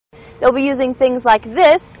They'll be using things like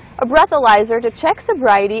this, a breathalyzer, to check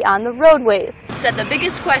sobriety on the roadways. He said the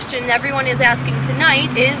biggest question everyone is asking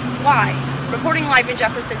tonight is why. Reporting live in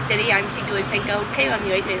Jefferson City, I'm Tiege Dooley-Panko,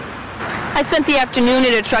 KOMU8 News. I spent the afternoon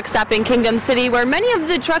at a truck stop in Kingdom City where many of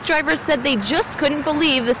the truck drivers said they just couldn't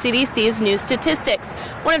believe the CDC's new statistics.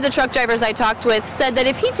 One of the truck drivers I talked with said that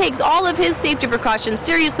if he takes all of his safety precautions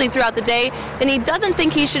seriously throughout the day, then he doesn't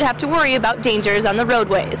think he should have to worry about dangers on the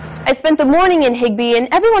roadways. I spent the morning in Higbee, and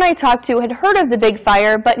everyone I talked to had heard of the big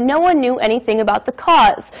fire, but no one knew anything about the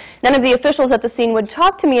cause. None of the officials at the scene would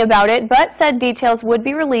talk to me about it, but said details would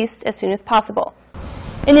be released as soon as possible.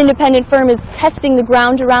 An independent firm is testing the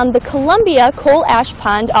ground around the Columbia coal ash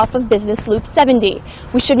pond off of Business Loop 70.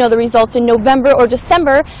 We should know the results in November or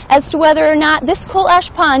December as to whether or not this coal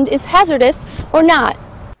ash pond is hazardous or not.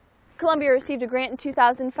 Columbia received a grant in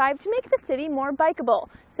 2005 to make the city more bikeable.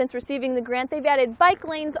 Since receiving the grant, they've added bike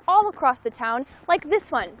lanes all across the town, like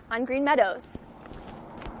this one on Green Meadows.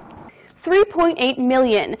 3.8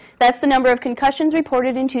 million. That's the number of concussions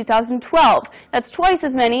reported in 2012. That's twice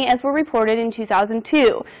as many as were reported in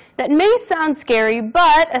 2002. That may sound scary,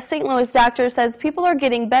 but a St. Louis doctor says people are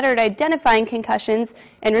getting better at identifying concussions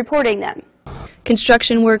and reporting them.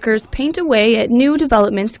 Construction workers paint away at new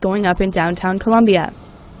developments going up in downtown Columbia.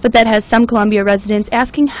 But that has some Columbia residents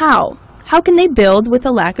asking how. How can they build with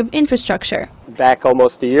a lack of infrastructure? Back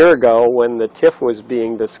almost a year ago when the TIF was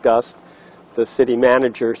being discussed, the city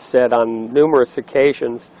manager said on numerous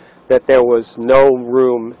occasions that there was no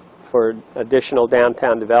room for additional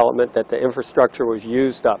downtown development, that the infrastructure was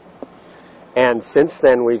used up. And since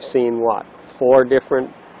then we've seen, what, 4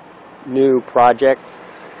 different new projects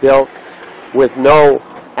built with no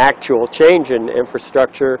actual change in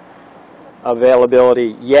infrastructure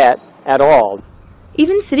availability yet at all.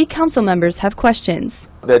 Even city council members have questions.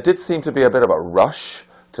 There did seem to be a bit of a rush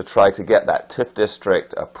to try to get that TIF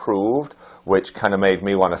district approved, which kind of made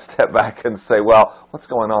me want to step back and say, well, what's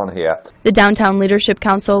going on here? The Downtown Leadership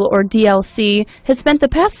Council, or DLC, has spent the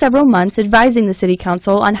past several months advising the City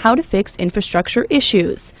Council on how to fix infrastructure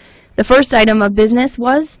issues. The first item of business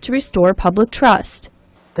was to restore public trust.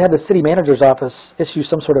 They had the city manager's office issue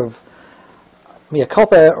some sort of mea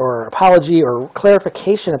culpa or apology or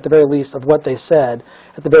clarification at the very least of what they said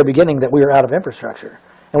at the very beginning, that we are out of infrastructure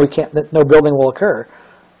and we can't, that no building will occur.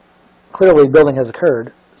 Clearly building has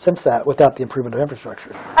occurred since that without the improvement of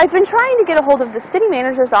infrastructure. I've been trying to get a hold of the city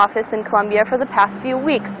manager's office in Columbia for the past few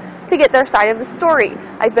weeks to get their side of the story.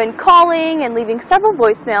 I've been calling and leaving several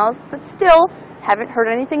voicemails, but still haven't heard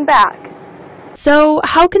anything back. So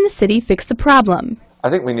how can the city fix the problem? I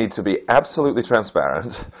think we need to be absolutely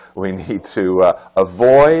transparent. We need to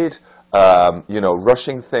avoid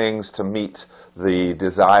rushing things to meet the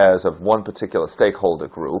desires of one particular stakeholder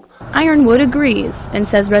group. Ironwood agrees and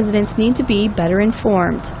says residents need to be better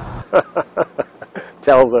informed.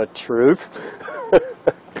 Tell the truth,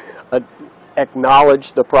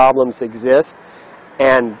 acknowledge the problems exist,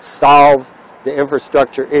 and solve the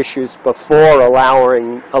infrastructure issues before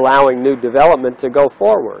allowing new development to go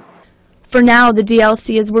forward. For now, the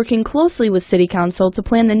DLC is working closely with City Council to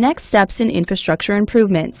plan the next steps in infrastructure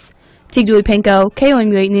improvements. Tiege Dooley-Panko,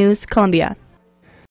 KOMU8 News, Columbia.